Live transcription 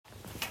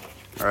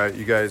All right,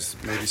 you guys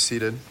may be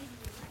seated.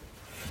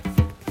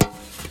 A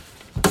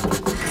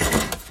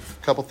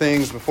couple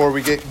things before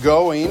we get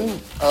going.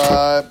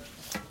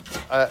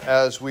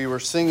 As we were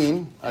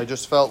singing, I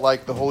just felt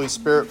like the Holy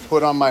Spirit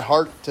put on my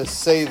heart to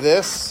say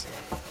this,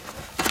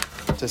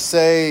 to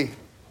say,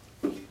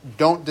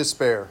 don't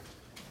despair.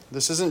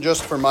 This isn't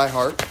just for my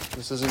heart.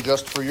 This isn't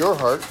just for your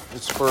heart.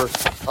 It's for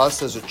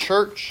us as a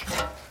church,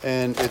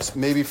 and it's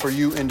maybe for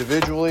you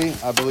individually.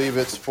 I believe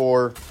it's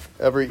for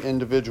every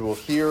individual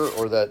here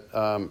or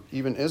that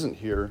even isn't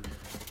here.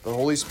 The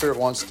Holy Spirit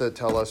wants to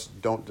tell us,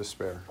 don't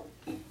despair.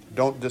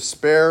 Don't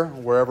despair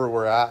wherever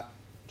we're at.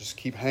 Just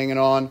keep hanging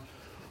on.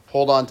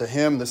 Hold on to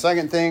Him. The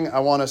second thing I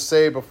want to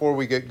say before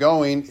we get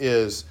going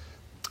is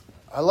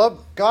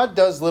God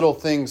does little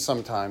things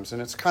sometimes,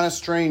 and it's kind of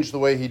strange the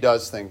way He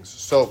does things.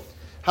 So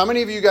how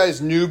many of you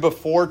guys knew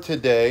before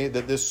today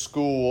that this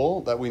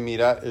school that we meet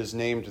at is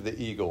named the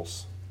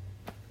Eagles?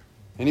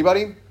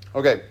 Anybody?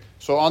 Okay.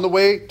 So on the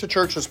way to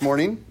church this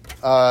morning,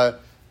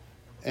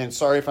 and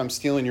sorry if I'm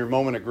stealing your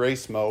moment of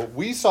grace, Mo,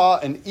 we saw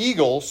an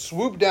eagle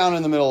swoop down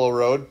in the middle of the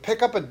road,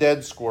 pick up a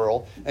dead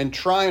squirrel, and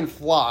try and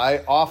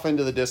fly off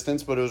into the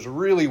distance, but it was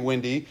really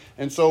windy.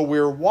 And so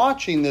we're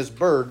watching this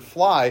bird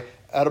fly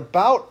at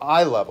about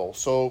eye level,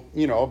 so,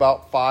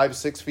 about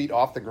 5-6 feet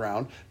off the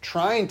ground,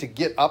 trying to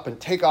get up and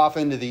take off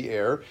into the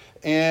air.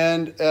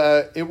 And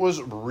it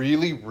was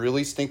really,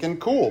 really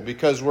stinking cool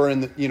because we're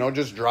in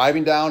just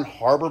driving down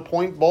Harbor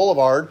Point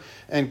Boulevard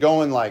and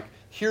going like,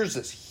 here's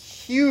this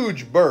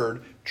huge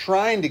bird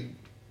trying to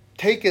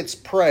take its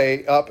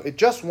prey up. It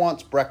just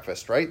wants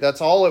breakfast, right?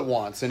 That's all it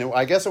wants. And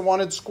I guess it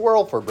wanted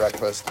squirrel for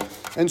breakfast.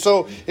 And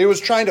so it was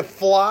trying to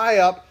fly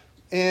up,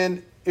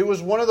 and it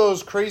was one of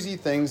those crazy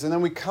things. And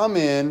then we come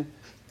in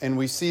and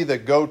we see the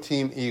Go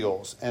Team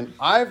Eagles. And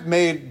I've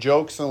made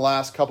jokes in the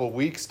last couple of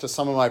weeks to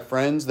some of my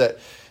friends that,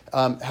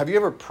 have you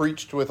ever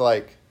preached with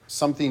like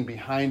something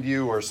behind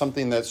you or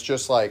something that's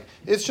just like,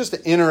 it's just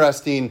an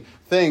interesting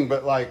thing,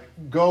 but like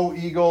go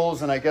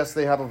Eagles. And I guess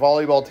they have a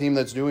volleyball team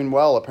that's doing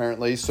well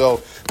apparently.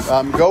 So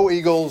go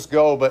Eagles,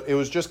 go. But it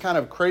was just kind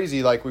of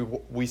crazy. Like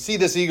we see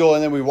this eagle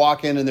and then we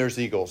walk in and there's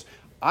eagles.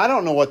 I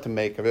don't know what to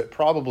make of it.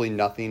 Probably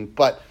nothing,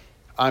 but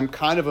I'm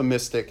kind of a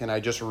mystic and I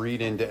just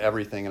read into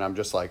everything and I'm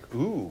just like,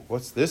 ooh,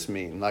 what's this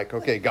mean? Like,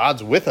 okay,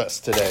 God's with us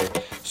today.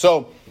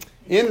 So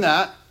in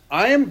that,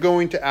 I am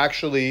going to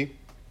actually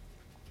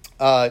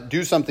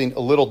do something a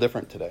little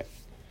different today.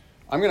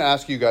 I'm going to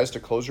ask you guys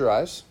to close your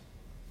eyes,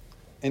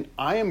 and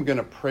I am going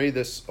to pray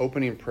this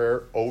opening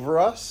prayer over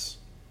us,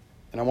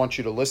 and I want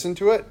you to listen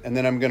to it, and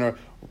then I'm going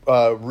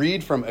to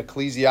read from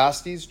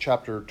Ecclesiastes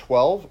chapter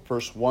 12,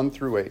 verse 1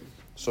 through 8.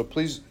 So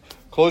please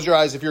close your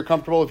eyes if you're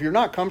comfortable. If you're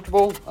not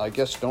comfortable, I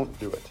guess don't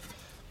do it.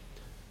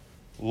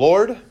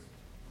 Lord,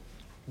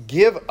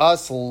 give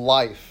us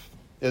life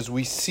as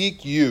we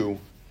seek you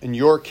in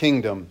your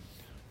kingdom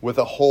with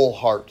a whole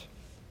heart.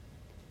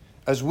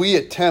 As we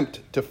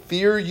attempt to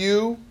fear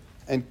you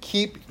and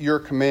keep your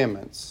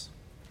commandments,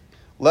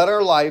 let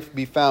our life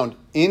be found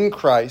in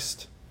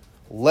Christ,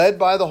 led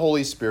by the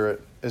Holy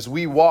Spirit as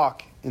we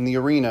walk in the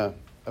arena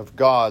of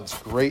God's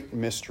great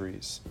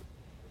mysteries.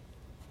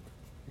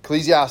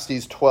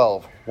 Ecclesiastes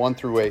 12, 1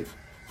 through 8.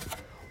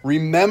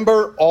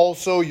 Remember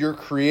also your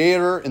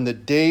Creator in the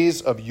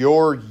days of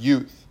your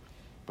youth,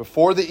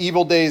 before the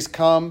evil days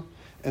come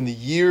and the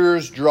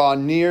years draw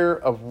near,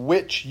 of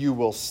which you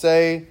will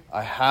say,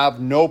 I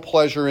have no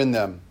pleasure in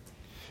them.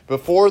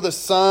 Before the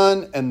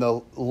sun and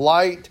the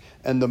light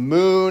and the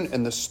moon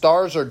and the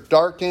stars are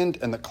darkened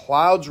and the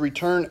clouds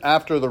return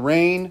after the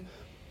rain,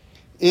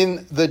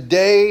 in the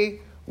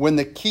day when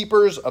the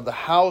keepers of the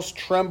house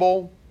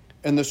tremble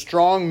and the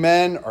strong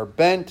men are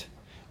bent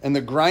and the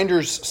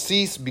grinders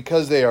cease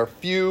because they are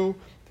few,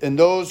 and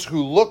those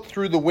who look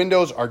through the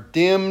windows are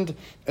dimmed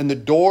and the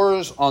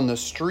doors on the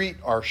street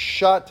are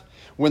shut,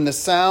 when the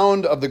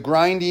sound of the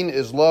grinding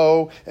is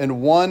low,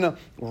 and one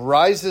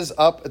rises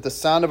up at the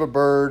sound of a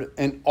bird,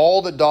 and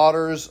all the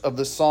daughters of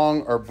the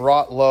song are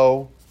brought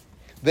low.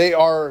 They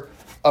are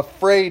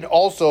afraid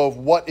also of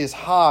what is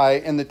high,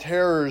 and the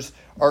terrors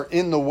are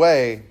in the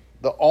way.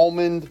 The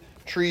almond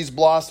trees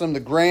blossom,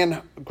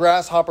 the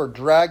grasshopper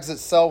drags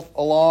itself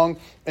along,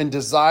 and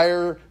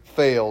desire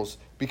fails,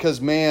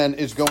 because man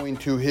is going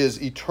to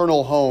his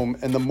eternal home,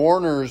 and the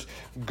mourners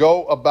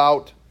go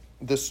about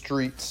the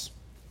streets.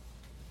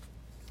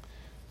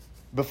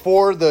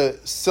 Before the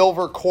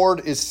silver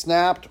cord is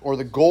snapped, or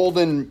the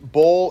golden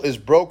bowl is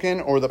broken,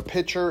 or the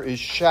pitcher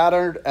is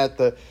shattered at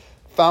the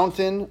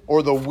fountain,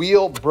 or the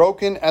wheel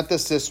broken at the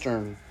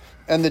cistern,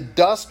 and the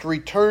dust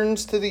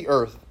returns to the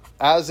earth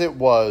as it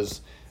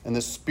was, and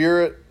the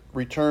spirit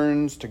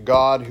returns to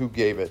God who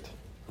gave it.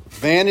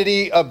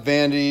 Vanity of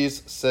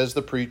vanities, says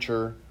the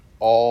preacher,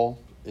 all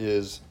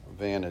is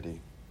vanity.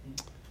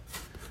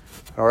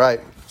 All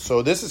right,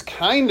 so this is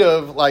kind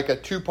of like a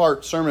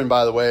two-part sermon,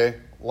 by the way.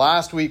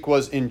 Last week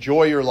was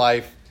enjoy your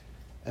life,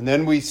 and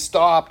then we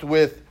stopped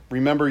with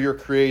remember your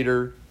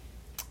Creator,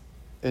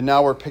 and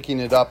now we're picking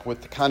it up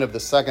with kind of the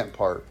second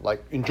part,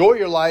 like enjoy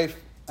your life,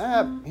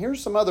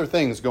 here's some other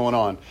things going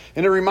on.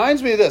 And it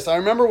reminds me of this. I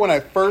remember when I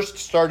first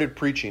started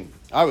preaching,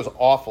 I was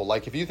awful.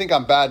 Like, if you think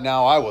I'm bad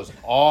now, I was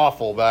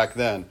awful back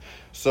then.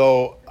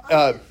 So,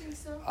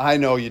 I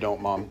know you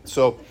don't, Mom.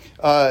 So,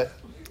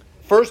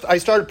 first I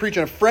started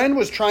preaching. A friend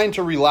was trying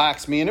to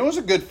relax me, and it was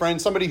a good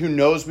friend, somebody who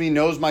knows me,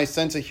 knows my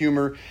sense of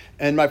humor.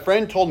 And my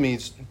friend told me,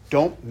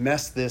 don't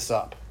mess this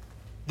up.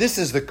 This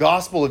is the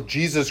gospel of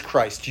Jesus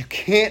Christ. You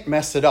can't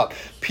mess it up.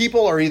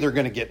 People are either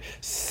going to get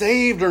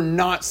saved or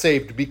not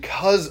saved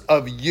because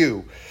of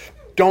you.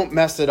 Don't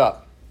mess it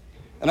up.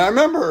 And I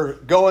remember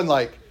going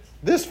like,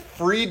 this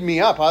freed me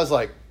up. I was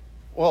like,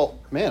 well,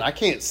 man, I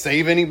can't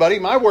save anybody.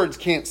 My words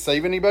can't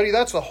save anybody.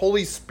 That's the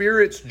Holy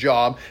Spirit's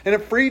job. And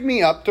it freed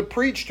me up to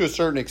preach to a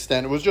certain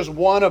extent. It was just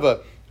one of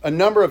a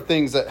number of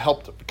things that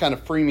helped kind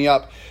of free me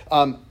up.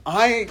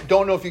 I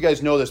don't know if you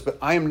guys know this, but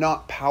I am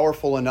not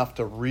powerful enough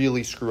to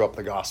really screw up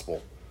the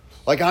gospel.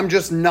 Like, I'm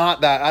just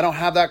not that. I don't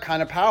have that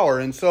kind of power.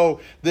 And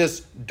so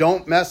this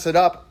don't mess it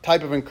up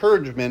type of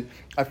encouragement,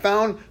 I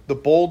found the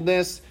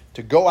boldness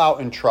to go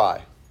out and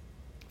try.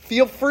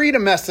 Feel free to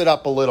mess it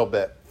up a little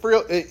bit.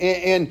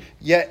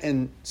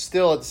 And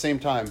still at the same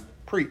time,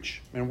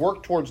 preach and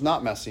work towards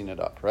not messing it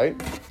up,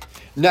 right?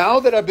 Now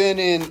that I've been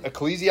in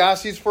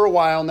Ecclesiastes for a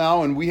while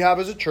now, and we have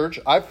as a church,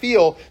 I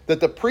feel that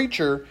the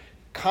preacher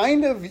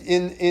kind of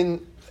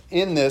in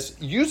this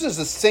uses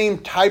the same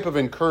type of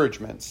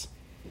encouragements.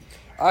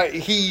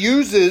 He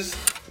uses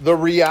the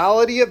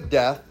reality of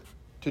death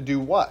to do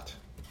what?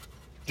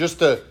 Just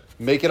to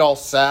make it all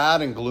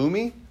sad and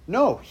gloomy?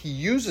 No, he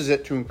uses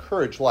it to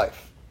encourage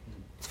life.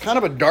 It's kind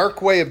of a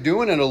dark way of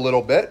doing it a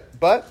little bit,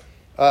 but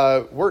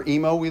we're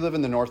emo. We live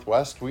in the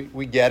Northwest.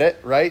 We get it,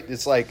 right?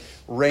 It's like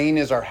rain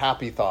is our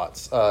happy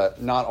thoughts.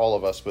 Not all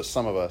of us, but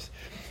some of us.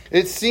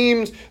 It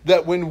seems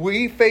that when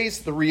we face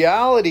the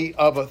reality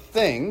of a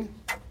thing,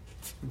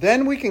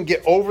 then we can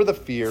get over the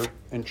fear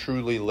and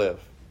truly live.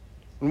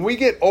 When we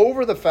get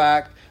over the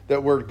fact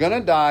that we're going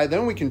to die,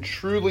 then we can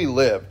truly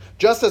live.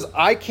 Just as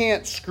I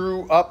can't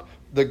screw up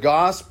the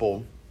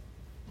gospel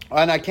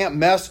and I can't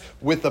mess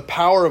with the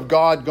power of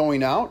God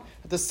going out,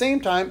 at the same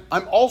time,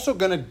 I'm also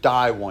going to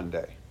die one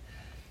day.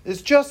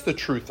 It's just the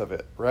truth of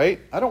it, right?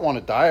 I don't want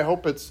to die. I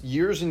hope it's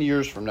years and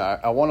years from now.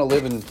 I want to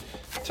live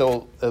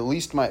until at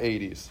least my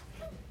 80s.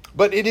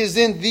 But it is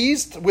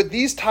with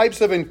these types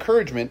of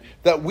encouragement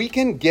that we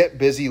can get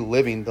busy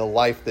living the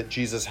life that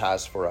Jesus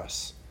has for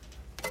us.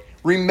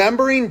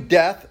 Remembering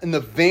death and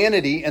the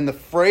vanity and the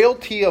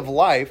frailty of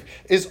life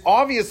is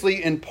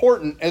obviously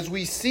important as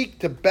we seek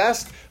to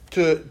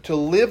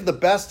live the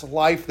best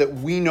life that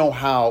we know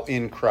how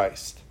in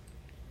Christ.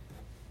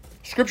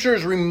 Scripture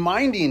is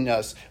reminding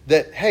us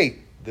that, hey,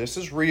 this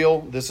is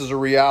real, this is a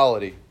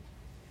reality.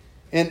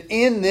 And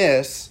in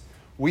this,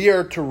 we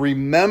are to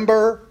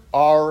remember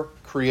our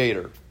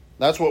Creator.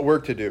 That's what we're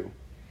to do.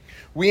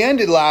 We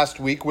ended last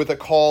week with a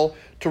call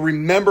to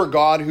remember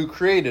God who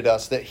created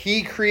us, that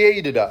He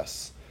created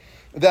us,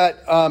 that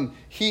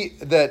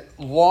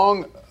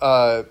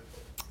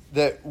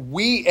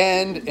we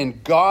end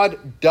and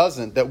God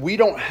doesn't, that we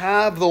don't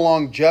have the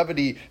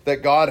longevity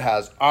that God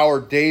has. Our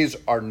days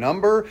are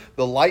numbered.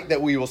 The light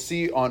that we will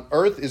see on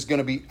earth is going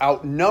to be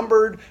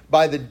outnumbered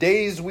by the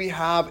days we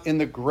have in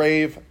the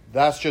grave.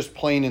 That's just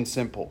plain and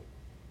simple.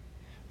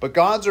 But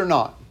God's are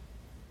not.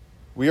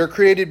 We are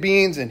created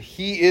beings and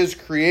He is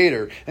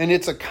Creator. And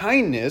it's a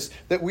kindness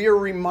that we are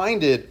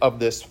reminded of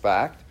this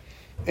fact.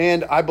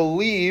 And I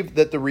believe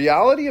that the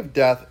reality of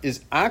death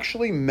is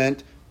actually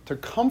meant to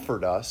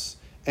comfort us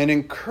and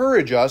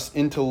encourage us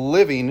into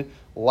living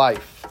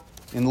life.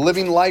 And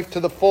living life to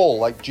the full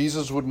like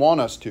Jesus would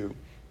want us to.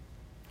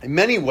 In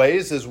many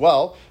ways as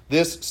well,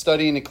 this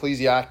study in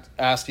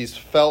Ecclesiastes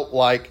felt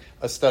like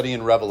a study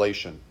in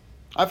Revelation.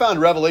 I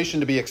found Revelation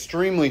to be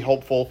extremely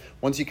helpful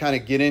once you kind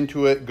of get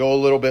into it, go a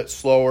little bit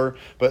slower.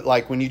 But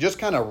like when you just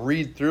kind of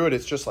read through it,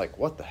 it's just like,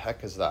 what the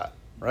heck is that,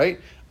 right?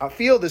 I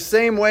feel the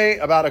same way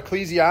about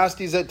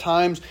Ecclesiastes at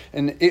times.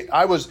 And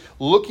I was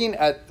looking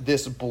at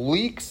this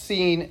bleak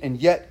scene and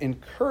yet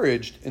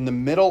encouraged in the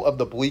middle of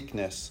the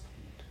bleakness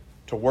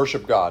to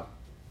worship God,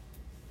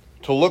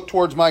 to look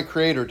towards my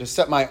Creator, to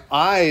set my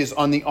eyes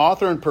on the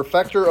author and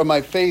perfecter of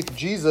my faith,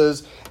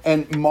 Jesus,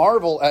 and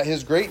marvel at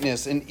His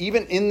greatness. And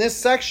even in this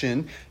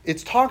section,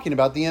 it's talking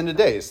about the end of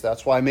days.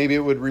 That's why maybe it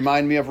would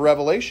remind me of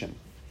Revelation.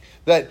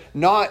 That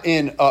not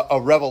in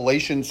a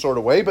revelation sort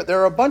of way, but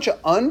there are a bunch of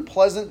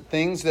unpleasant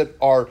things that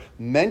are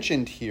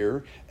mentioned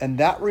here. And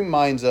that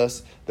reminds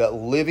us that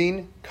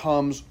living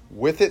comes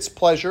with its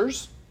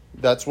pleasures.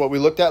 That's what we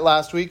looked at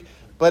last week.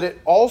 But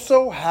it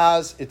also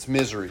has its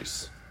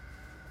miseries.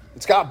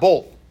 It's got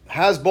both. It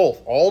has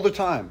both all the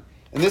time.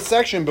 In this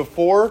section,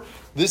 before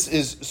this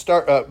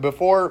started,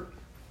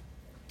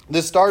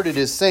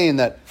 is saying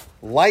that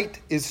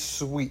light is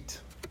sweet.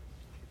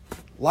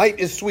 Light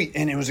is sweet,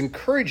 and it was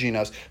encouraging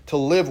us to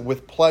live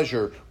with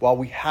pleasure while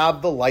we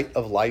have the light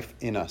of life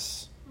in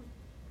us.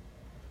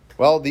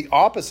 Well, the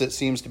opposite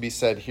seems to be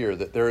said here,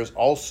 that there is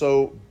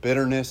also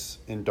bitterness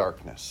and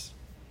darkness.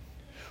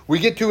 We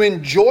get to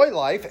enjoy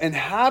life and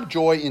have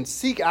joy and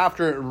seek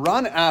after it and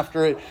run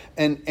after it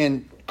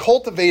and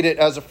cultivate it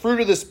as a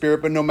fruit of the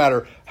Spirit. But no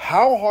matter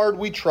how hard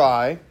we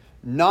try,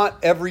 not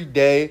every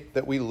day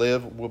that we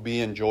live will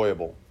be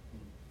enjoyable.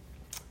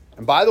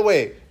 And by the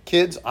way,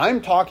 kids,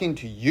 I'm talking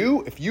to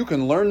you. If you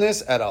can learn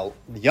this at a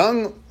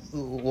young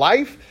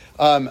life,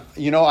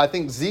 I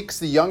think Zeke's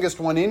the youngest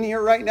one in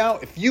here right now.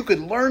 If you could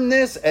learn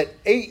this at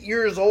 8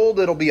 years old,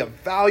 it'll be a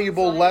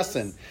valuable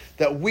lesson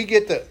that we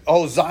get to.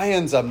 Oh,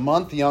 Zion's a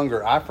month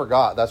younger. I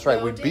forgot. That's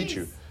right. We beat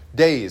you.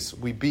 Days.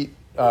 We beat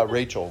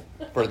Rachel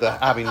for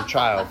having a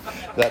child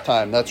that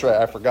time. That's right.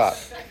 I forgot.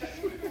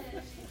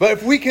 But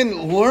if we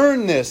can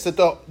learn this,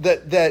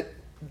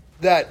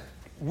 that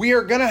we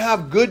are going to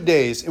have good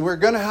days and we're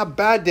going to have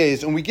bad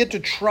days, and we get to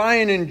try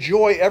and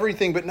enjoy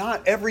everything, but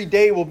not every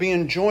day will be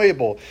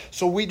enjoyable.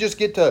 So we just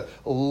get to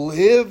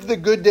live the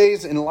good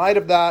days in light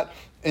of that,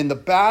 and the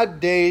bad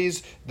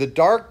days, the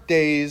dark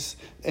days,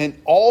 and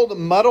all the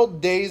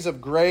muddled days of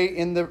gray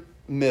in the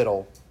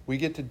middle. We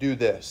get to do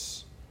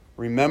this.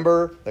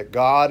 Remember that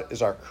God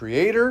is our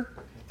creator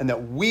and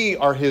that we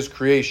are his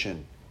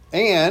creation.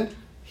 And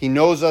he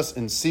knows us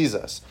and sees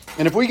us.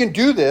 And if we can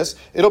do this,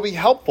 it'll be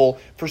helpful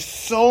for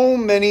so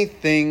many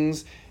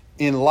things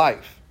in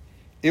life.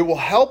 It will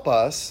help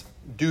us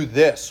do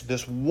this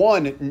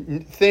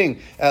one thing.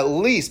 At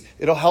least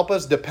it'll help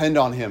us depend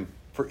on him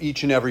for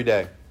each and every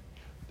day.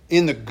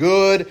 In the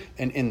good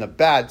and in the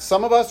bad.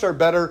 Some of us are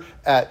better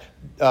at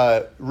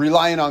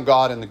relying on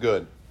God in the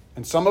good.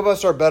 And some of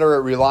us are better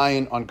at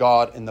relying on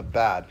God in the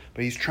bad.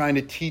 But he's trying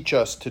to teach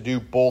us to do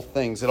both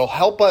things. It'll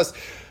help us.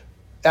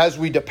 As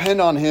we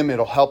depend on him,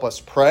 it'll help us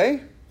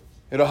pray.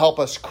 It'll help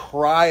us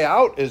cry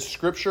out, as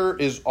Scripture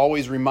is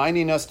always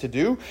reminding us to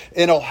do.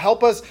 And it'll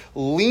help us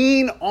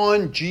lean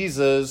on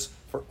Jesus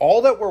for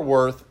all that we're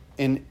worth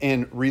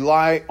and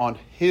rely on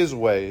his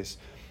ways.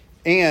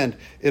 And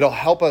it'll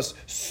help us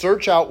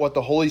search out what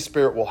the Holy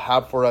Spirit will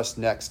have for us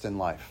next in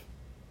life.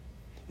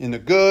 In the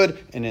good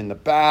and in the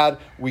bad,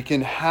 we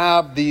can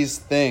have these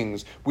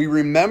things. We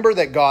remember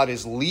that God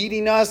is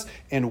leading us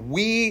and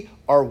we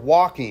are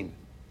walking.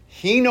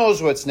 He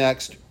knows what's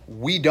next.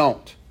 We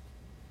don't.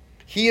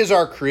 He is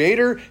our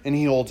creator and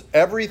he holds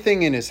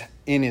everything in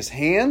his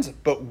hands,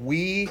 but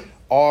we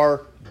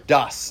are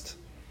dust.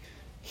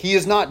 He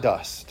is not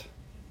dust.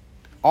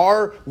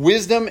 Our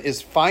wisdom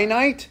is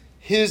finite.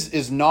 His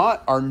is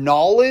not. Our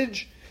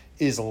knowledge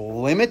is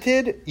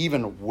limited.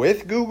 Even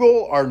with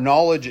Google, our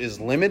knowledge is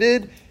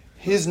limited.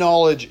 His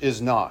knowledge is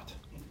not.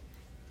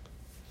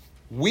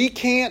 We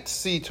can't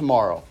see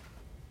tomorrow.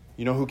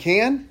 You know who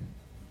can?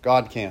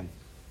 God can.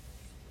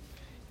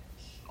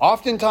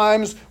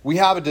 Oftentimes, we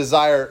have a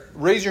desire,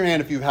 raise your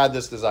hand if you've had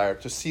this desire,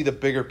 to see the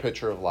bigger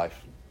picture of life.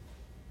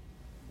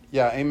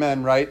 Yeah,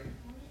 amen, right?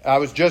 I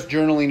was just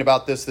journaling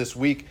about this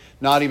week,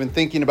 not even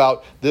thinking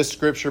about this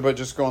scripture, but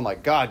just going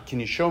like, God, can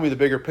you show me the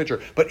bigger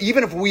picture? But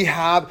even if we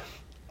have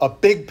a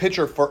big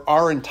picture for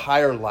our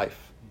entire life,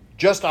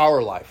 just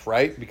our life,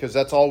 right? Because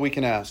that's all we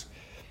can ask.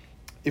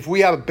 If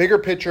we have a bigger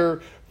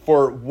picture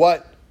for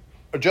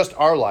just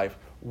our life,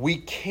 we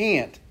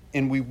can't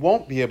and we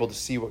won't be able to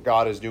see what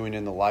God is doing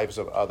in the lives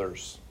of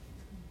others.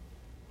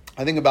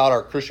 I think about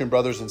our Christian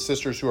brothers and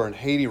sisters who are in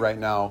Haiti right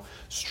now,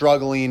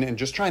 struggling and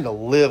just trying to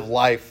live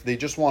life. They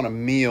just want a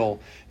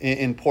meal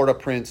in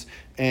Port-au-Prince,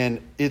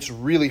 and it's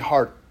really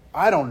hard.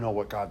 I don't know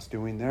what God's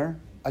doing there.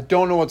 I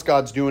don't know what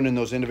God's doing in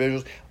those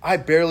individuals. I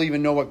barely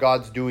even know what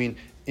God's doing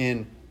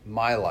in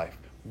my life.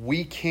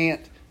 We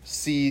can't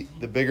see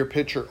the bigger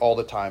picture all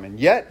the time. And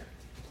yet,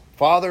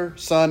 Father,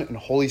 Son, and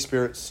Holy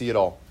Spirit see it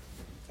all.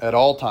 At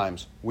all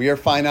times. We are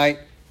finite.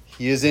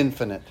 He is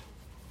infinite.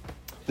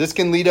 This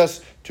can lead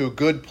us to a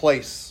good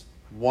place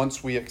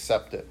once we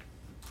accept it.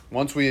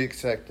 Once we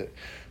accept it.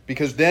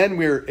 Because then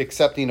we're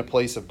accepting a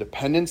place of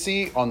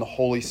dependency on the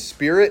Holy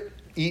Spirit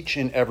each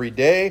and every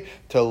day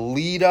to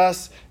lead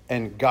us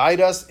and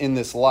guide us in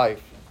this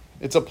life.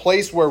 It's a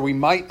place where we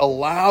might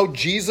allow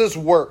Jesus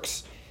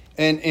works.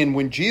 And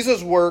when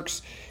Jesus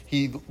works,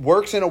 he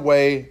works in a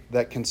way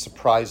that can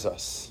surprise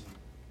us.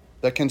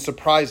 That can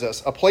surprise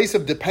us. A place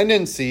of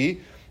dependency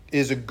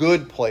is a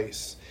good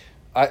place.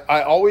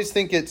 I always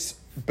think it's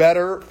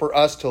better for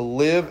us to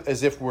live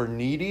as if we're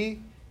needy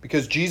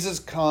because Jesus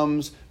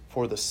comes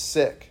for the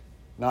sick,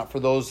 not for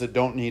those that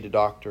don't need a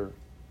doctor.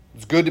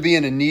 It's good to be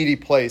in a needy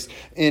place.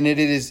 And it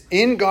is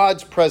in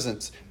God's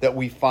presence that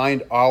we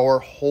find our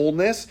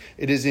wholeness.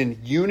 It is in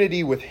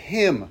unity with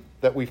him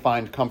that we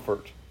find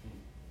comfort.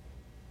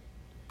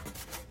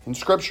 In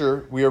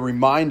Scripture, we are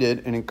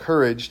reminded and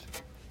encouraged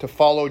to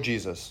follow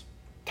Jesus.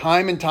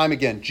 Time and time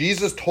again,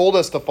 Jesus told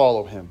us to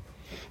follow him.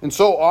 And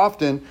so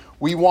often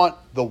we want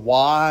the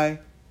why.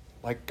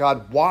 Like,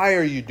 God, why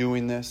are you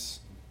doing this?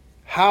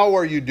 How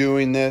are you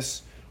doing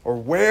this? Or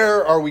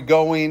where are we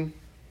going?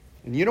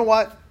 And you know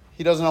what?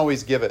 He doesn't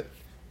always give it.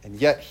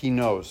 And yet he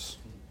knows.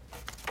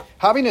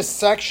 Having a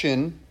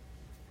section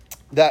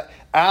that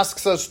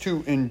asks us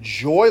to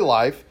enjoy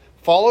life,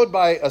 followed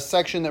by a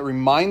section that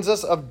reminds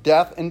us of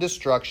death and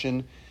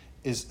destruction,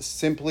 is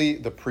simply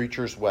the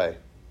preacher's way.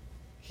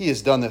 He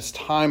has done this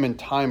time and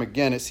time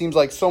again. It seems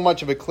like so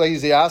much of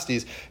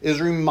Ecclesiastes is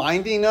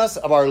reminding us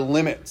of our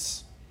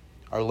limits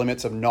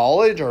of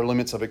knowledge, our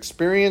limits of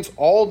experience,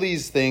 all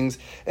these things.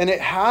 And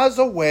it has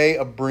a way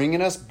of bringing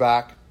us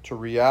back to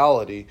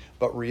reality,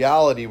 but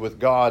reality with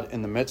God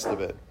in the midst of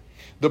it.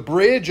 The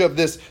bridge of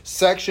this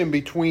section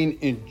between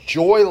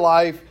enjoy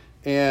life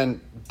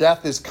and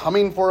death is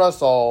coming for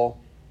us all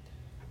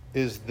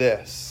is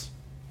this: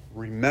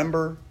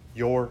 remember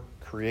your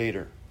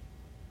Creator.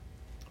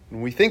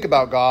 When we think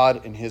about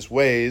God and His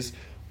ways,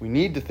 we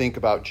need to think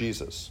about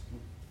Jesus.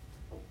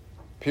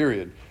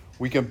 Period.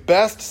 We can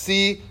best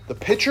see the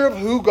picture of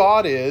who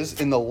God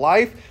is in the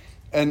life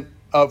and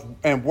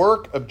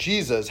work of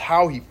Jesus,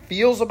 how He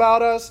feels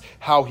about us,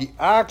 how He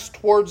acts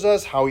towards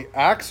us, how He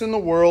acts in the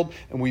world.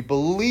 And we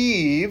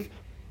believe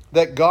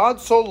that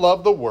God so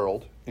loved the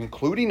world,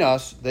 including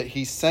us, that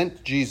He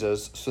sent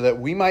Jesus so that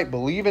we might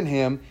believe in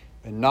Him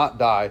and not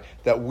die,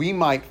 that we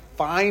might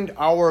find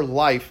our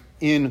life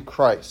in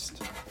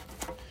Christ.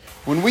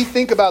 When we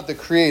think about the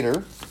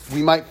Creator,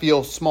 we might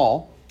feel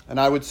small, and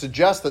I would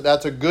suggest that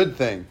that's a good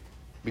thing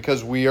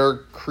because we are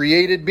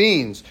created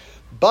beings,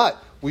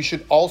 but we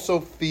should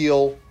also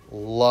feel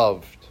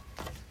loved.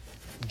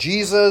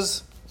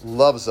 Jesus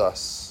loves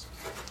us.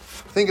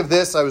 Think of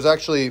this. I was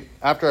actually,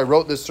 after I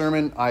wrote this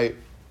sermon, I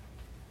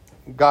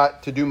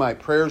got to do my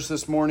prayers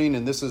this morning,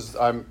 and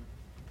I'm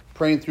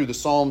praying through the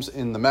Psalms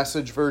in the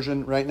Message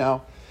version right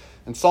now.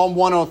 And Psalm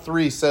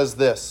 103 says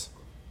this.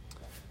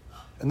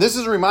 And this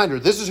is a reminder.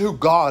 This is who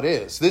God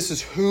is. This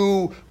is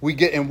who we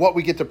get and what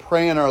we get to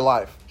pray in our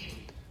life.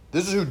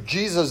 This is who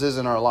Jesus is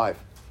in our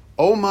life.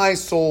 O my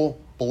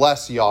soul,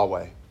 bless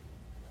Yahweh.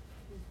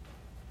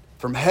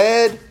 From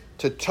head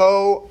to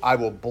toe, I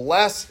will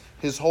bless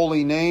His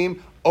holy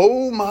name.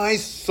 O my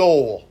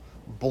soul,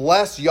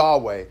 bless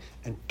Yahweh.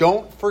 And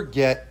don't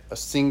forget a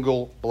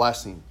single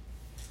blessing.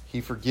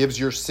 He forgives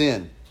your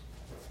sin,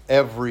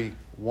 every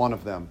one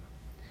of them.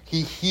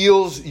 He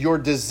heals your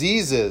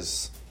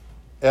diseases,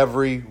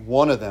 every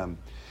one of them.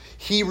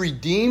 He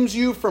redeems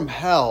you from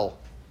hell,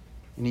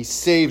 and He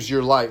saves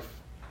your life.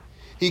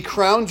 He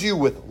crowns you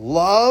with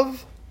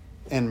love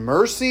and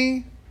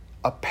mercy,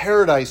 a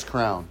paradise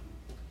crown.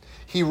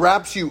 He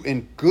wraps you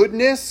in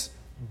goodness,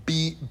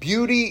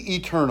 beauty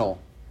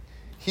eternal.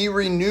 He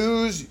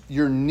renews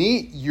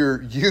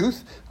your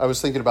youth. I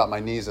was thinking about my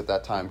knees at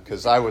that time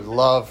because I would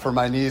love for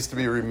my knees to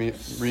be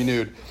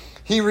renewed.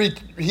 He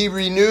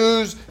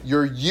renews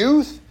your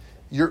youth.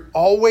 You're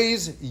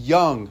always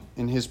young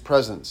in His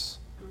presence.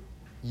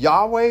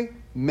 Yahweh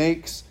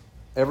makes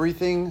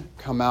everything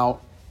come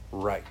out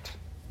right.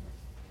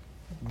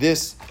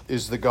 This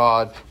is the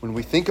God. When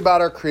we think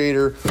about our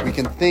Creator, we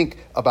can think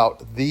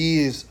about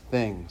these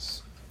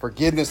things: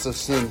 forgiveness of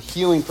sin,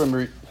 healing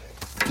from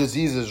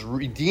diseases,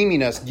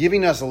 redeeming us,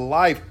 giving us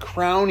life,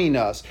 crowning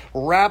us,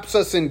 wraps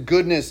us in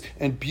goodness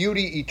and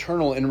beauty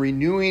eternal, and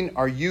renewing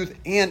our youth.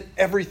 And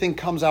everything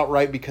comes out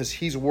right because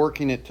He's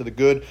working it to the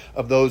good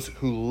of those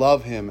who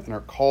love Him and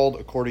are called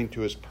according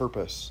to His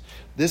purpose.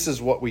 This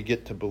is what we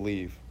get to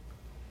believe.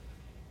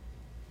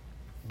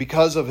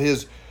 Because of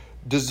His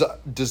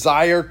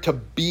desire to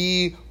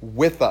be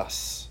with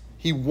us.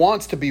 He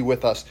wants to be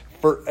with us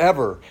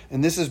forever.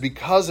 And this is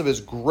because of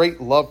His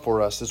great love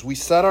for us. As we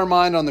set our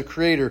mind on the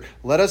Creator,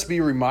 let us be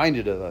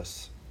reminded of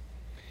this.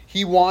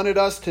 He wanted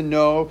us to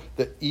know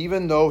that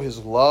even though His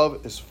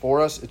love is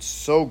for us, it's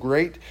so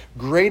great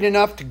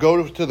enough to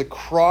go to the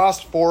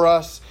cross for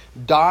us,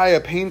 die a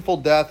painful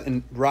death,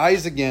 and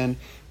rise again.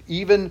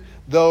 Even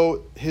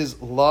though His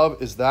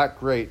love is that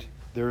great,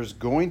 there's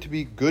going to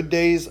be good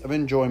days of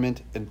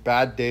enjoyment and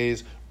bad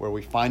days where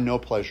we find no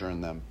pleasure in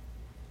them.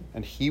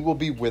 And He will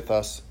be with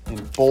us in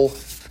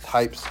both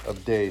types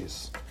of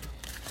days.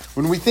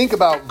 When we think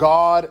about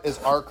God as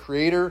our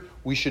Creator,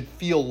 we should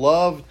feel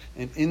loved,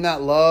 and in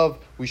that love,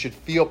 we should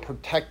feel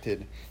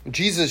protected.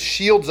 Jesus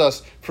shields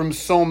us from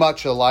so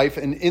much of life,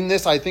 and in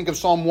this, I think of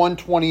Psalm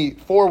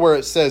 124, where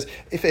it says,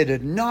 if it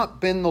had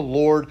not been the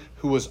Lord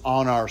who was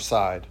on our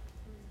side,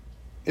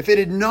 if it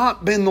had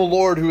not been the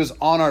Lord who is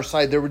on our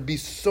side, there would be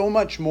so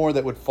much more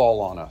that would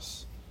fall on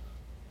us.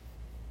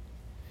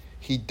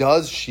 He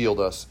does shield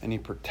us, and He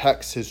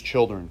protects His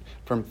children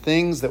from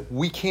things that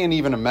we can't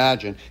even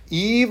imagine.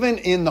 Even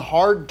in the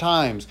hard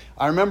times.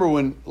 I remember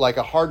when, like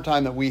a hard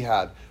time that we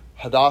had,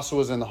 Hadassah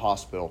was in the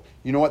hospital.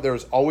 You know what? There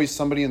was always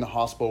somebody in the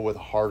hospital with a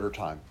harder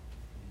time.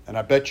 And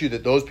I bet you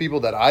that those people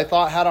that I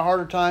thought had a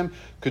harder time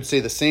could say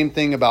the same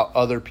thing about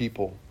other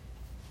people.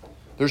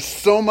 There's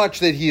so much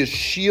that He is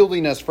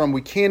shielding us from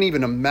we can't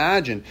even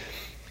imagine.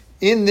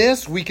 In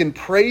this, we can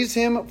praise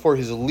Him for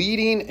His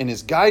leading and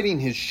His guiding,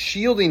 His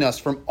shielding us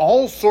from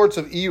all sorts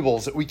of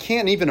evils that we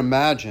can't even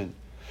imagine.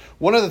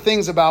 One of the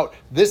things about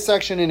this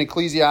section in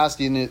Ecclesiastes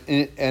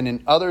and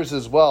in others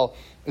as well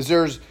is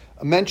there's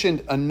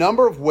mentioned a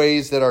number of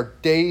ways that our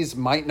days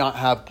might not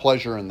have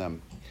pleasure in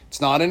them.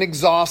 It's not an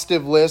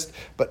exhaustive list,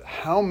 but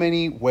how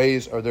many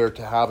ways are there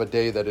to have a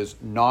day that is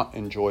not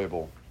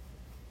enjoyable?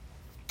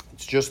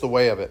 It's just the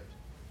way of it.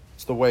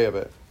 It's the way of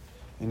it.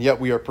 And yet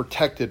we are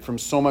protected from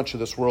so much of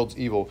this world's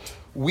evil.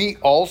 We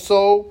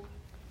also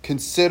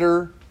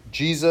consider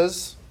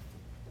Jesus,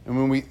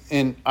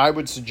 and I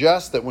would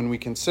suggest that when we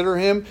consider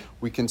him,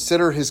 we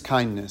consider his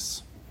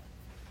kindness.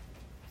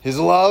 His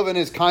love and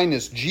his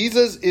kindness.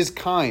 Jesus is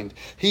kind.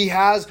 He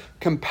has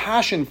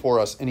compassion for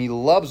us and he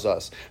loves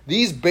us.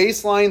 These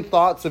baseline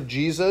thoughts of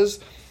Jesus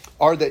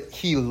are that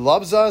he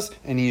loves us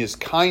and he is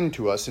kind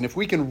to us. And if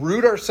we can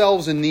root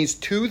ourselves in these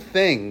two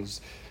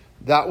things,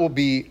 that will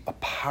be a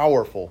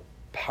powerful,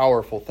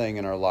 powerful thing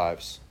in our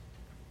lives.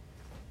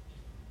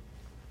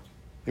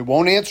 It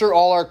won't answer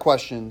all our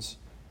questions,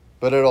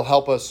 but it'll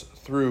help us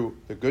through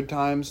the good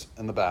times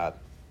and the bad.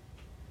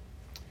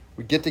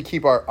 We get to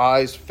keep our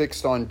eyes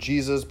fixed on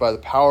Jesus by the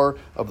power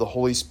of the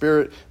Holy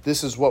Spirit.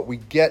 This is what we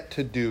get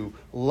to do.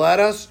 Let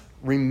us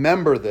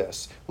remember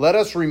this. Let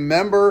us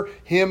remember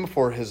him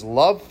for his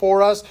love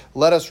for us.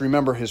 Let us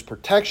remember his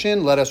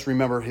protection. Let us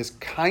remember his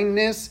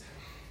kindness.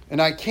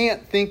 And I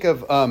can't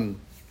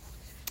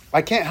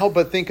help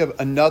but think of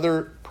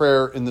another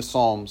prayer in the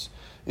Psalms.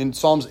 In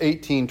Psalms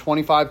 18,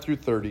 25 through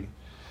 30.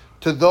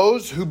 To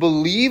those who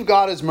believe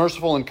God is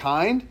merciful and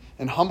kind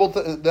and humble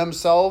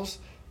themselves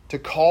to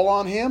call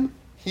on him,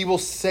 he will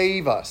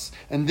save us.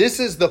 And this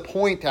is the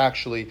point,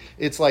 actually.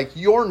 It's like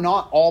you're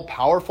not all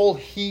powerful.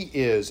 He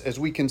is, as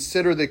we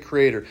consider the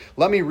Creator.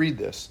 Let me read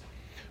this.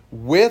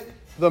 With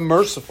the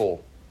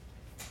merciful,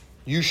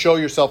 you show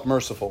yourself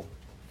merciful.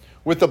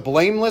 With the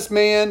blameless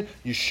man,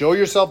 you show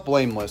yourself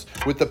blameless.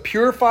 With the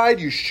purified,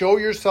 you show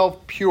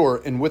yourself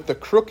pure. And with the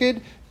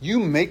crooked, you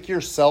make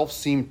yourself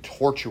seem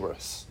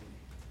tortuous.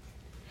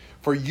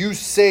 For you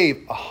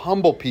save a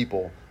humble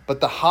people, but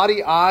the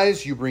haughty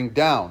eyes you bring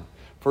down.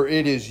 For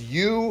it is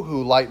you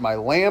who light my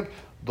lamp.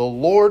 The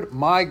Lord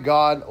my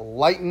God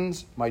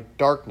lightens my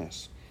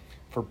darkness.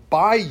 For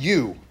by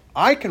you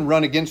I can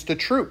run against a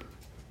troop.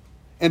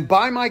 And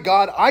by my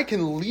God I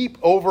can leap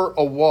over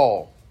a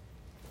wall.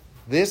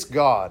 This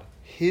God,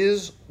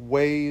 his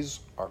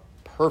ways are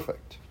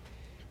perfect.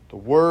 The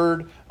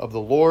word of the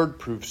Lord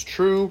proves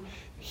true.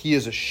 He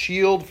is a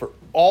shield for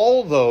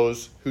all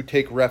those who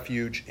take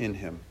refuge in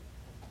him.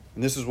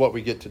 And this is what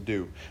we get to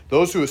do.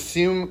 Those who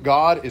assume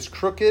God is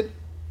crooked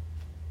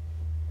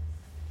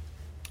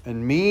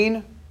and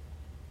mean,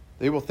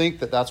 they will think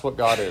that that's what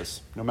God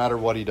is, no matter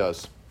what he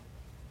does.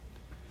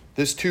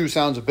 This too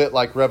sounds a bit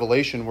like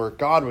Revelation, where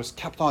God was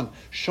kept on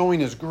showing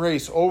his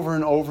grace over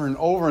and over and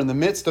over in the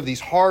midst of these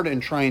hard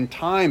and trying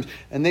times.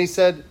 And they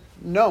said,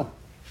 no,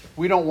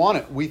 we don't want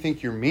it. We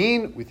think you're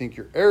mean. We think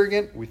you're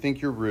arrogant. We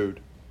think you're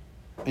rude.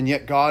 And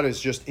yet God is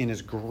just in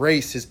his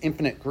grace, his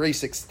infinite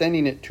grace,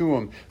 extending it to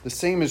him. The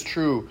same is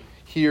true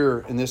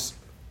here in this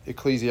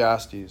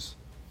Ecclesiastes.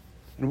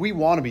 And we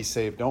want to be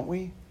saved, don't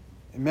we?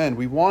 Amen.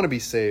 We want to be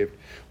saved.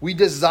 We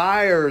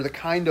desire the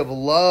kind of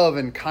love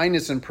and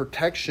kindness and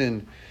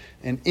protection.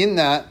 And in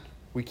that,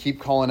 we keep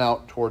calling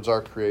out towards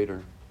our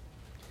Creator.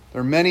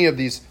 There are many of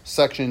these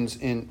sections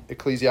in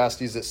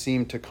Ecclesiastes that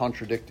seem to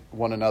contradict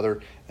one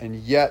another. And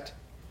yet,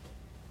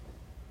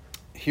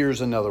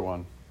 here's another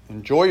one.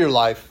 Enjoy your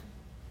life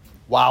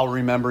while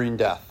remembering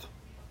death.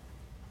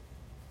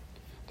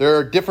 There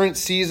are different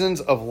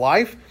seasons of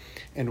life,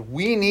 and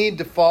we need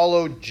to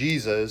follow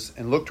Jesus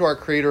and look to our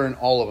Creator in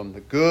all of them.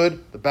 The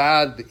good, the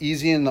bad, the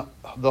easy, and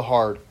the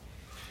hard.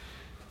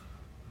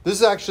 This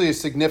is actually a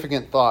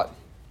significant thought.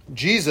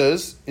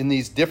 Jesus, in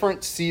these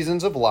different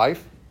seasons of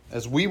life,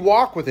 as we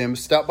walk with him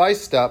step by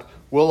step,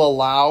 will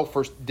allow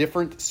for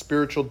different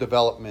spiritual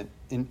development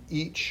in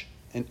each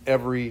and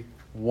every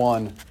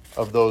one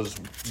of those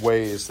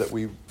ways that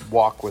we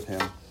walk with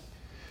him.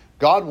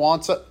 God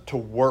wants us to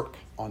work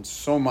on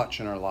so much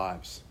in our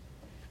lives.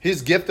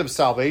 His gift of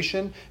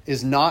salvation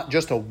is not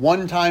just a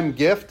one-time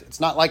gift.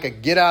 It's not like a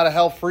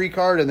get-out-of-hell-free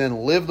card and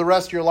then live the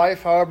rest of your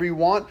life however you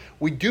want.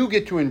 We do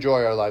get to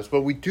enjoy our lives,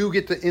 but we do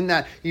get to, in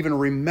that, even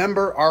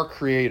remember our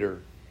Creator.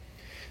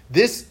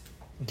 This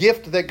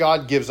gift that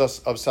God gives us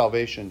of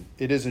salvation,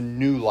 it is a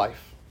new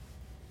life.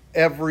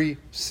 Every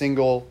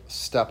single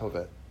step of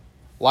it.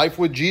 Life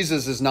with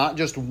Jesus is not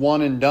just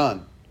one and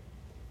done.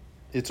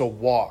 It's a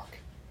walk.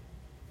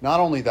 Not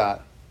only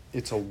that,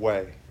 it's a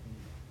way.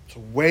 It's a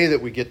way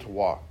that we get to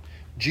walk.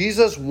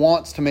 Jesus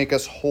wants to make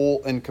us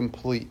whole and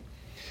complete.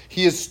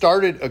 He has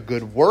started a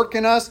good work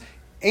in us,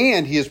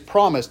 and he has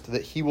promised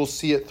that he will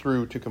see it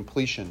through to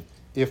completion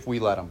if we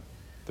let him.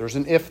 There's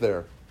an if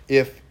there.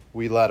 If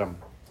we let him.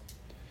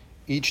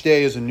 Each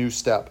day is a new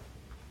step.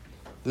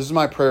 This is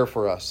my prayer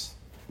for us.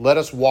 Let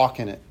us walk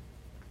in it.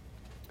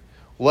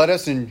 Let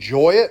us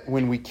enjoy it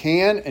when we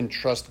can and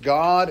trust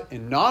God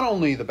in not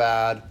only the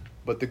bad,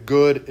 but the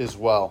good as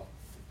well.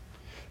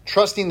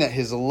 Trusting that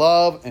his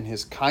love and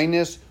his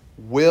kindness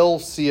will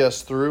see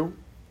us through.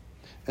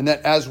 And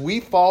that as we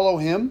follow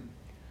him,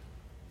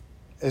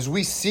 as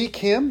we seek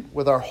him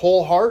with our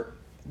whole heart,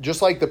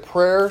 just like the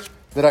prayer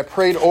that I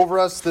prayed over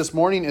us this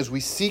morning, as we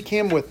seek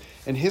him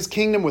in his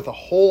kingdom with a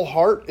whole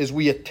heart, as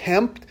we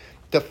attempt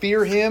to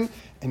fear him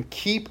and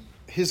keep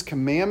his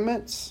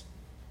commandments,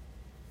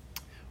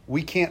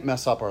 we can't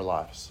mess up our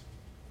lives.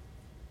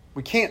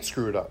 We can't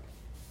screw it up.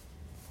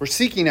 We're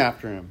seeking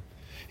after him.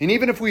 And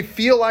even if we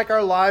feel like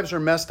our lives are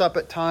messed up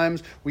at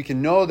times, we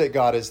can know that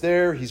God is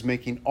there. He's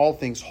making all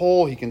things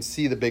whole. He can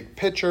see the big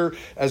picture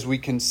as we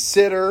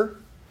consider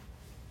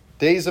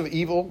days of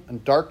evil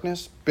and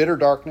darkness, bitter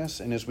darkness,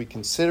 and as we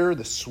consider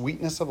the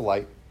sweetness of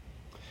light.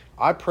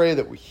 I pray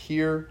that we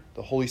hear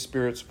the Holy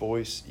Spirit's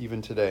voice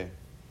even today,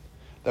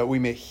 that we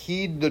may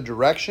heed the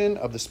direction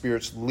of the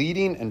Spirit's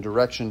leading and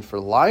direction for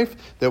life,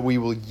 that we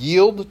will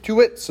yield to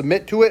it,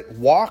 submit to it,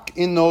 walk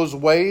in those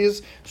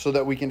ways so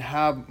that we can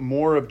have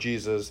more of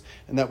Jesus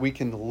and that we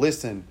can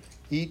listen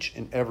each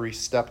and every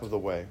step of the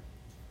way.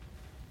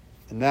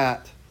 And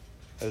that,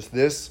 as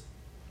this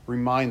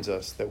reminds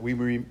us, that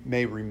we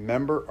may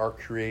remember our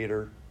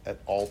Creator at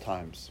all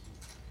times.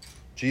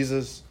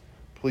 Jesus,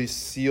 please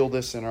seal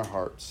this in our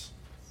hearts.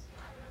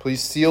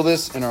 Please seal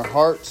this in our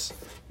hearts.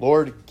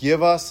 Lord,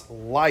 give us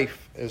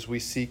life as we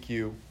seek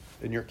you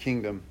in your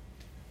kingdom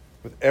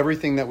with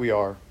everything that we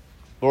are.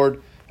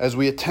 Lord, as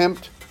we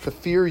attempt to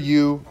fear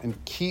you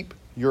and keep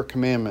your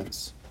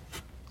commandments,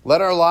 let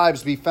our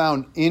lives be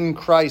found in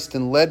Christ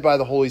and led by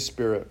the Holy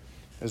Spirit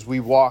as we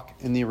walk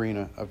in the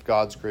arena of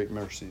God's great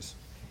mercies,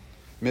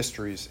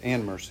 mysteries,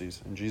 and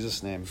mercies. In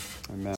Jesus' name, amen.